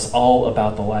tells us all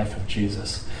about the life of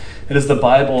Jesus. It is the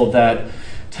Bible that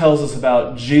tells us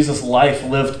about Jesus' life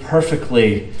lived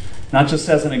perfectly, not just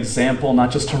as an example,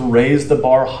 not just to raise the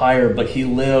bar higher, but he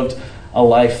lived a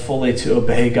life fully to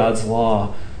obey God's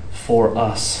law for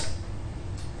us.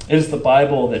 It is the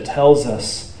Bible that tells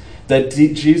us that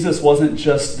Jesus wasn't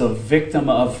just the victim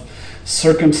of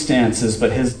circumstances,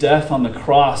 but his death on the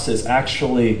cross is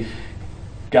actually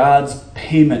God's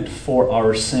payment for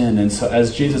our sin. And so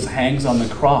as Jesus hangs on the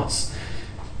cross,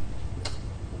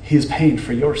 he's paying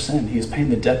for your sin. He's paying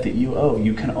the debt that you owe.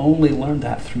 You can only learn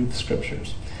that through the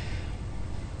Scriptures.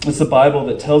 It's the Bible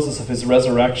that tells us of his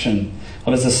resurrection,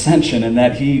 of his ascension, and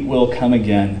that he will come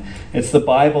again. It's the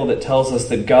Bible that tells us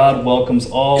that God welcomes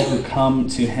all who come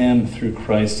to him through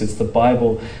Christ. It's the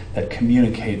Bible that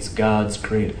communicates God's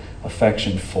great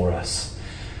affection for us.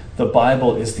 The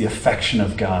Bible is the affection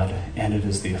of God, and it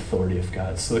is the authority of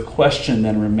God. So the question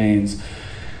then remains,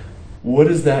 what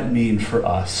does that mean for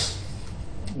us?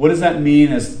 What does that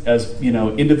mean as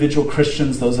individual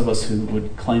Christians, those of us who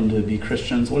would claim to be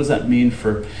Christians? What does that mean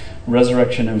for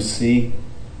Resurrection OC?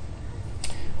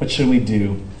 What should we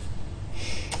do?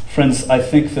 Friends, I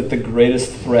think that the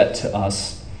greatest threat to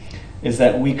us is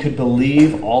that we could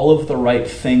believe all of the right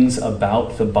things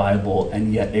about the Bible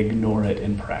and yet ignore it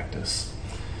in practice.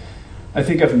 I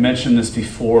think I've mentioned this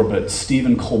before, but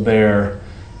Stephen Colbert,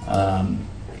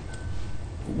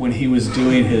 when he was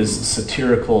doing his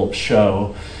satirical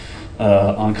show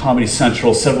on Comedy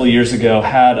Central several years ago,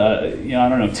 had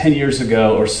 10 years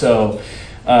ago or so,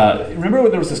 remember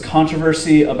when there was this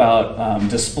controversy about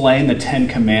displaying the Ten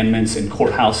Commandments in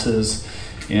courthouses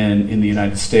in the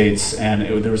United States,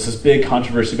 and there was this big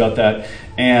controversy about that,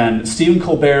 and Stephen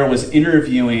Colbert was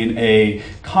interviewing a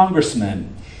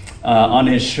congressman on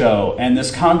his show, and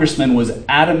this congressman was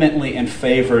adamantly in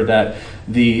favor that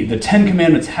the Ten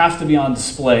Commandments have to be on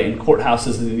display in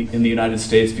courthouses in the United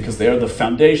States because they are the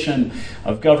foundation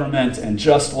of government and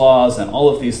just laws and all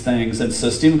of these things. And so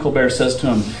Stephen Colbert says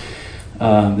to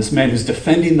him, this man who's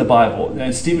defending the Bible,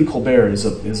 and Stephen Colbert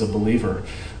is a believer,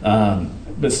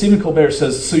 but Stephen Colbert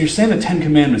says, so you're saying the Ten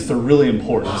Commandments, they're really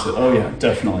important? I said, oh yeah,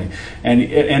 definitely. And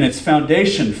it's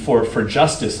foundation for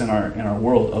justice in our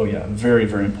world. Oh yeah, very,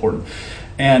 very important.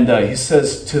 And he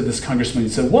says to this congressman, he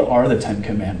said, what are the Ten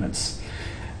Commandments?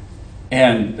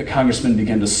 And the congressman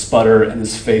began to sputter, and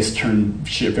his face turned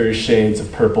various shades of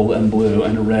purple and blue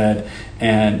and red,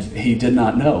 and he did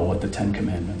not know what the Ten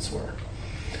Commandments were.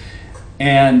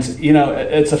 And,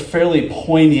 it's a fairly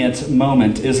poignant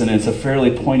moment, isn't it? It's a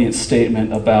fairly poignant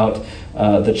statement about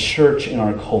the church in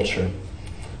our culture.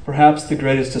 Perhaps the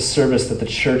greatest disservice that the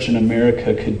church in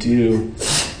America could do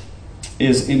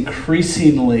is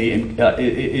increasingly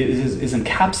is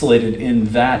encapsulated in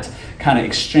that kind of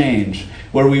exchange,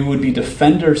 where we would be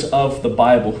defenders of the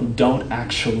Bible who don't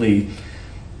actually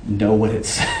know what it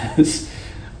says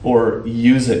or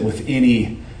use it with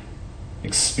any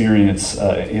experience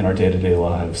in our day-to-day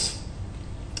lives.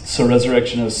 So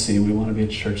Resurrection OC, we want to be a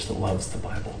church that loves the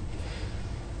Bible.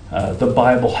 The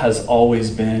Bible has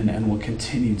always been and will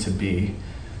continue to be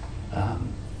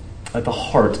at the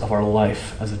heart of our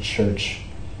life as a church.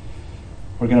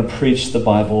 We're going to preach the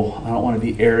Bible. I don't want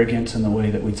to be arrogant in the way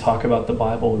that we talk about the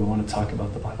Bible. We want to talk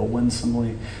about the Bible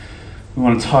winsomely. We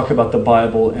want to talk about the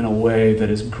Bible in a way that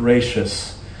is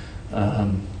gracious,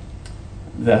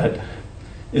 that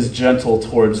is gentle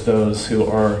towards those who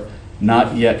are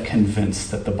not yet convinced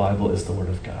that the Bible is the Word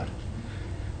of God.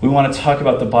 We want to talk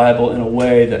about the Bible in a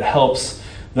way that helps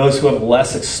those who have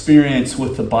less experience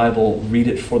with the Bible read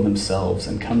it for themselves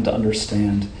and come to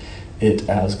understand it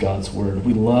as God's Word.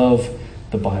 We love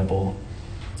the Bible.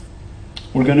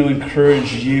 We're going to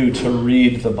encourage you to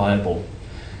read the Bible.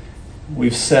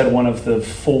 We've said one of the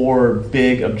 4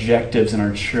 big objectives in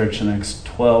our church in the next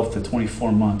 12 to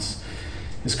 24 months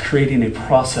is creating a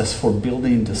process for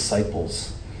building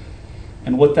disciples.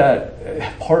 And what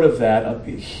that, part of that,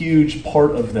 a huge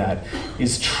part of that,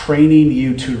 is training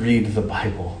you to read the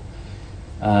Bible.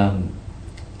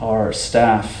 Our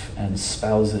staff and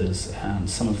spouses and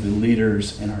some of the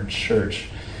leaders in our church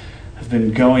have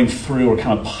been going through or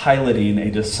kind of piloting a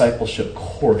discipleship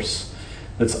course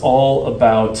that's all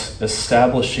about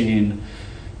establishing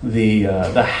the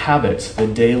habit, the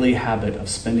daily habit of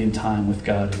spending time with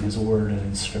God in His Word and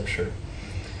in Scripture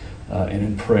and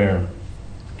in prayer.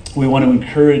 We want to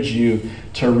encourage you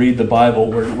to read the Bible.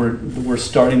 We're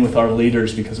starting with our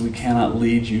leaders because we cannot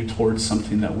lead you towards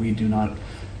something that we do not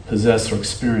possess or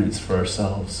experience for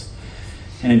ourselves.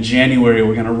 And in January,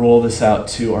 we're going to roll this out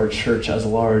to our church at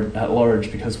large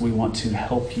because we want to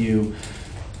help you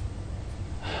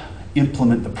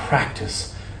implement the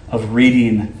practice of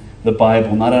reading the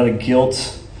Bible, not out of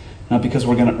guilt, not because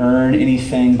we're going to earn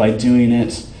anything by doing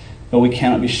it, but we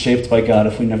cannot be shaped by God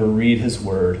if we never read His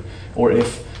Word, or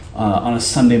if on a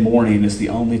Sunday morning is the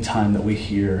only time that we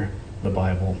hear the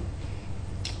Bible.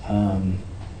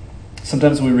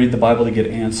 Sometimes we read the Bible to get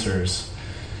answers,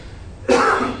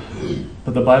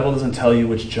 but the Bible doesn't tell you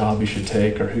which job you should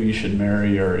take or who you should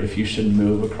marry or if you should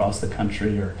move across the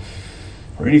country or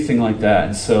anything like that.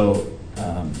 And so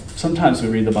sometimes we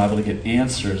read the Bible to get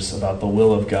answers about the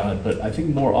will of God, but I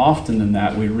think more often than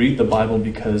that, we read the Bible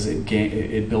because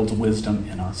it builds wisdom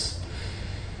in us.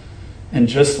 And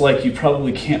just like you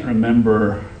probably can't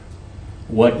remember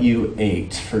what you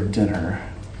ate for dinner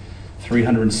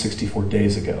 364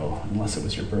 days ago, unless it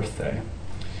was your birthday,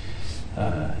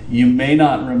 you may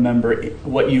not remember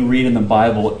what you read in the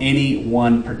Bible any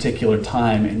one particular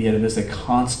time, and yet it is the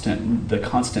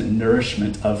constant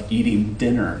nourishment of eating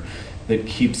dinner that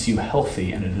keeps you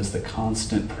healthy, and it is the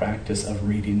constant practice of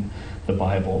reading the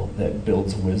Bible that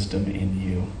builds wisdom in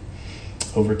you.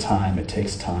 Over time, it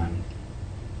takes time.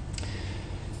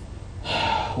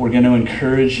 We're going to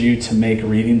encourage you to make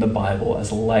reading the Bible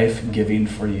as life-giving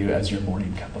for you as your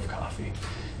morning cup of coffee,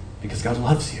 because God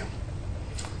loves you.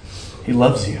 He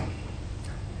loves you.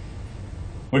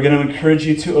 We're going to encourage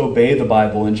you to obey the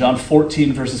Bible. In John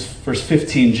 14, verse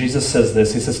 15, Jesus says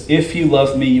this. He says, "If you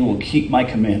love me, you will keep my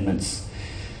commandments."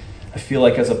 I feel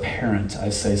like as a parent, I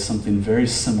say something very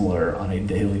similar on a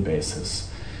daily basis.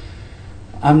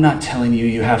 I'm not telling you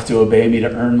you have to obey me to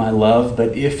earn my love,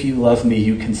 but if you love me,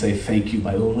 you can say thank you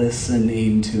by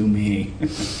listening to me.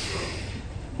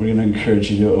 We're going to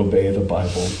encourage you to obey the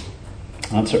Bible.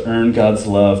 Not to earn God's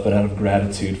love, but out of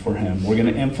gratitude for Him. We're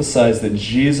going to emphasize that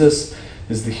Jesus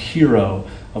is the hero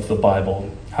of the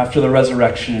Bible. After the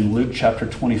resurrection in Luke chapter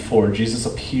 24, Jesus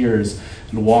appears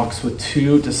and walks with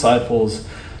two disciples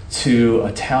to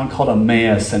a town called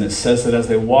Emmaus, and it says that as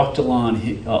they walked along,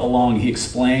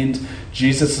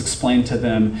 Jesus explained to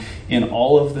them in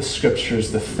all of the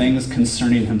scriptures the things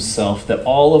concerning Himself, that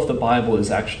all of the Bible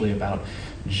is actually about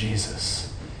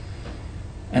Jesus.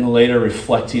 And later,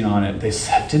 reflecting on it, they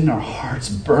said, didn't our hearts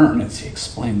burn as He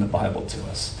explained the Bible to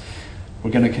us?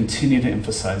 We're going to continue to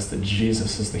emphasize that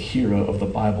Jesus is the hero of the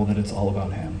Bible, that it's all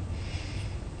about Him.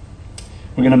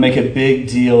 We're going to make a big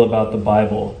deal about the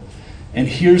Bible. And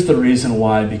here's the reason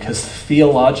why, because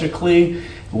theologically,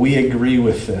 we agree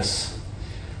with this.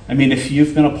 I mean, if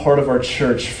you've been a part of our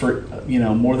church for,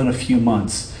 more than a few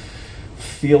months,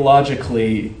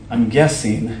 theologically, I'm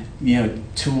guessing,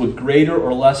 to a greater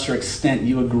or lesser extent,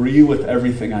 you agree with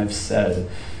everything I've said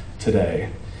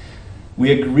today.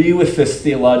 We agree with this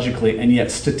theologically, and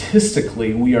yet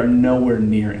statistically, we are nowhere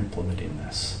near implementing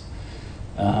this.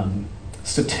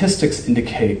 Statistics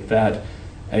indicate that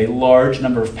a large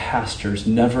number of pastors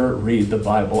never read the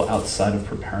Bible outside of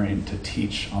preparing to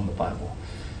teach on the Bible.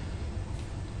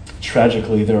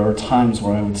 Tragically, there are times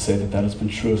where I would say that has been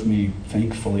true of me,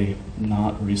 thankfully,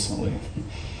 not recently.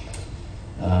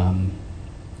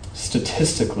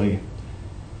 Statistically,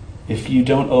 if you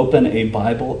don't open a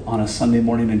Bible on a Sunday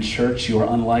morning in church, you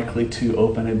are unlikely to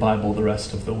open a Bible the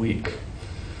rest of the week.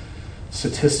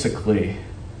 Statistically,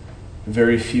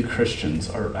 very few Christians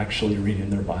are actually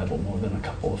reading their Bible more than a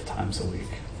couple of times a week.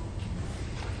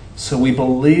 So we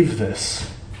believe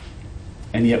this,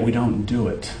 and yet we don't do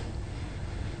it.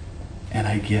 And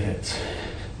I get it.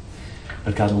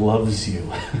 But God loves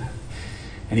you,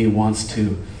 and He wants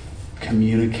to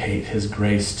communicate His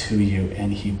grace to you,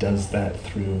 and He does that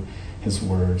through His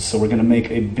Word. So we're going to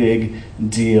make a big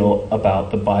deal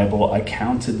about the Bible. I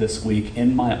counted this week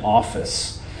in my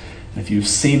office. If you've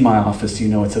seen my office, you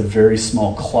know it's a very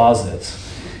small closet.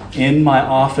 In my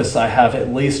office, I have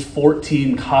at least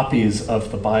 14 copies of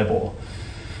the Bible.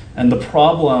 And the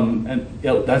problem, and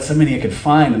that's how many I could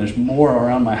find, and there's more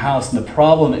around my house. And the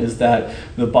problem is that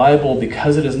the Bible,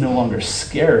 because it is no longer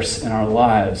scarce in our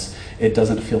lives, it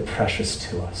doesn't feel precious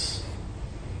to us.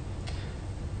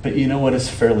 But you know what is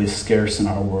fairly scarce in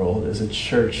our world is a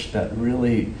church that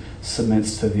really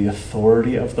submits to the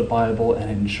authority of the Bible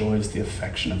and enjoys the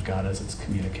affection of God as it's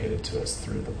communicated to us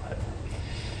through the Bible.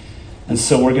 And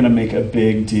so we're going to make a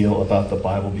big deal about the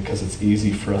Bible because it's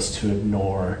easy for us to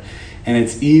ignore. And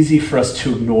it's easy for us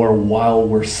to ignore while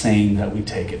we're saying that we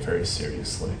take it very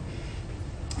seriously.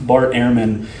 Bart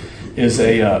Ehrman is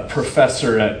a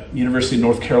professor at University of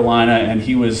North Carolina, and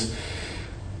he was,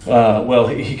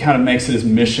 he kind of makes it his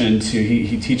mission to,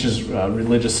 he teaches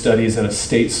religious studies at a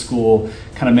state school,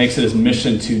 kind of makes it his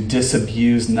mission to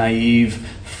disabuse naive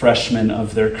freshmen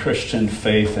of their Christian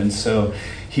faith. And so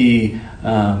he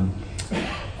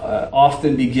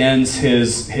often begins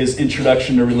his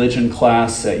introduction to religion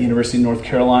class at University of North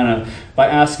Carolina by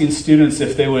asking students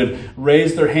if they would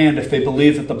raise their hand if they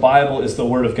believe that the Bible is the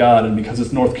Word of God. And because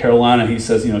it's North Carolina, he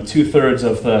says,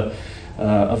 2/3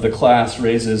 of the class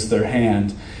raises their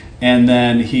hand. And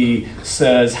then he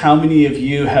says, how many of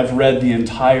you have read the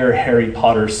entire Harry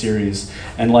Potter series?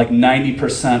 And like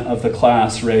 90% of the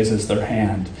class raises their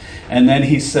hand. And then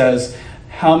he says,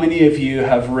 how many of you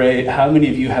have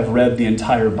read the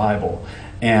entire Bible?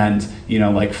 And,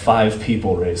 like 5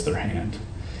 people raise their hand.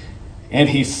 And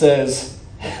he says,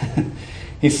 okay,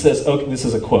 this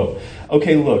is a quote.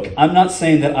 Okay, look, I'm not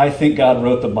saying that I think God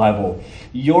wrote the Bible.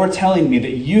 You're telling me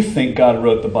that you think God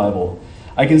wrote the Bible.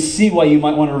 I can see why you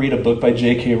might want to read a book by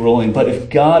J.K. Rowling, but if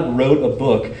God wrote a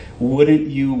book, wouldn't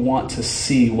you want to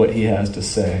see what he has to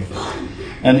say?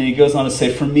 And then he goes on to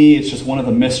say, for me, it's just one of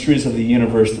the mysteries of the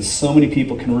universe that so many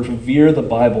people can revere the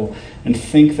Bible and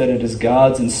think that it is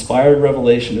God's inspired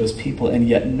revelation to his people and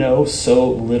yet know so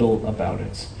little about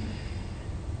it.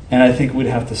 And I think we'd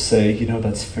have to say,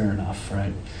 that's fair enough,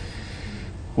 right?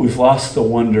 We've lost the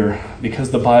wonder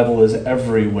because the Bible is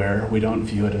everywhere. We don't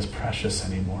view it as precious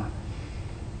anymore.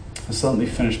 So let me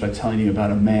finish by telling you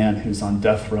about a man who's on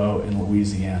death row in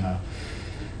Louisiana.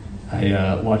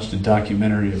 I watched a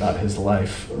documentary about his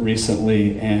life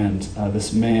recently, and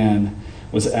this man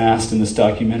was asked in this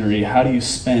documentary, how do you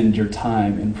spend your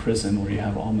time in prison where you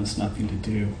have almost nothing to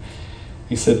do?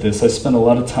 He said this, I spend a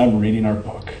lot of time reading our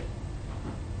book.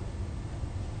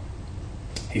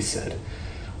 He said,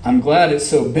 I'm glad it's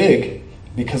so big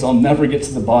because I'll never get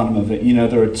to the bottom of it.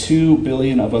 There are 2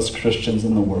 billion of us Christians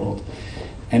in the world.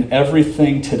 And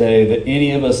everything today that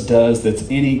any of us does that's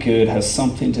any good has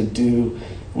something to do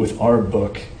with our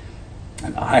book.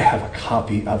 And I have a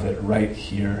copy of it right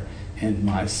here in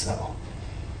my cell.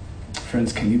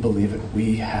 Friends, can you believe it?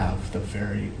 We have the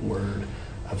very Word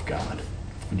of God.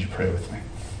 Would you pray with me?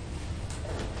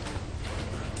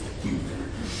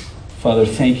 Father,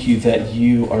 thank you that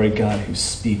you are a God who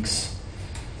speaks.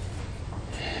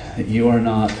 That you are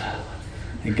not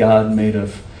a God made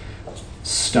of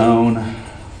stone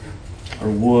or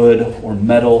wood or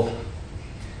metal,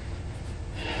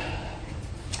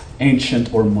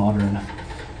 ancient or modern,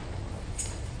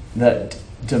 that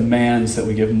demands that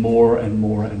we give more and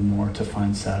more and more to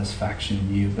find satisfaction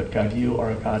in you. But God, you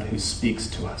are a God who speaks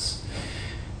to us.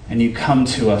 And you come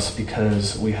to us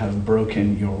because we have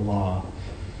broken your law.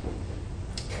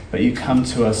 But you come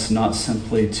to us not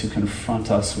simply to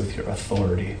confront us with your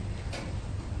authority,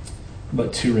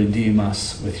 but to redeem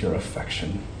us with your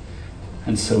affection.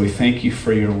 And so we thank you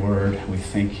for your word. We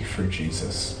thank you for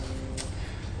Jesus.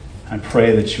 I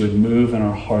pray that you would move in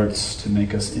our hearts to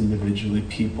make us individually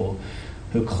people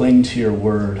who cling to your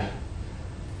word.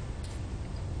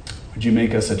 Would you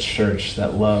make us a church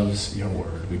that loves your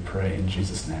word? We pray in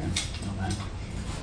Jesus' name. Amen.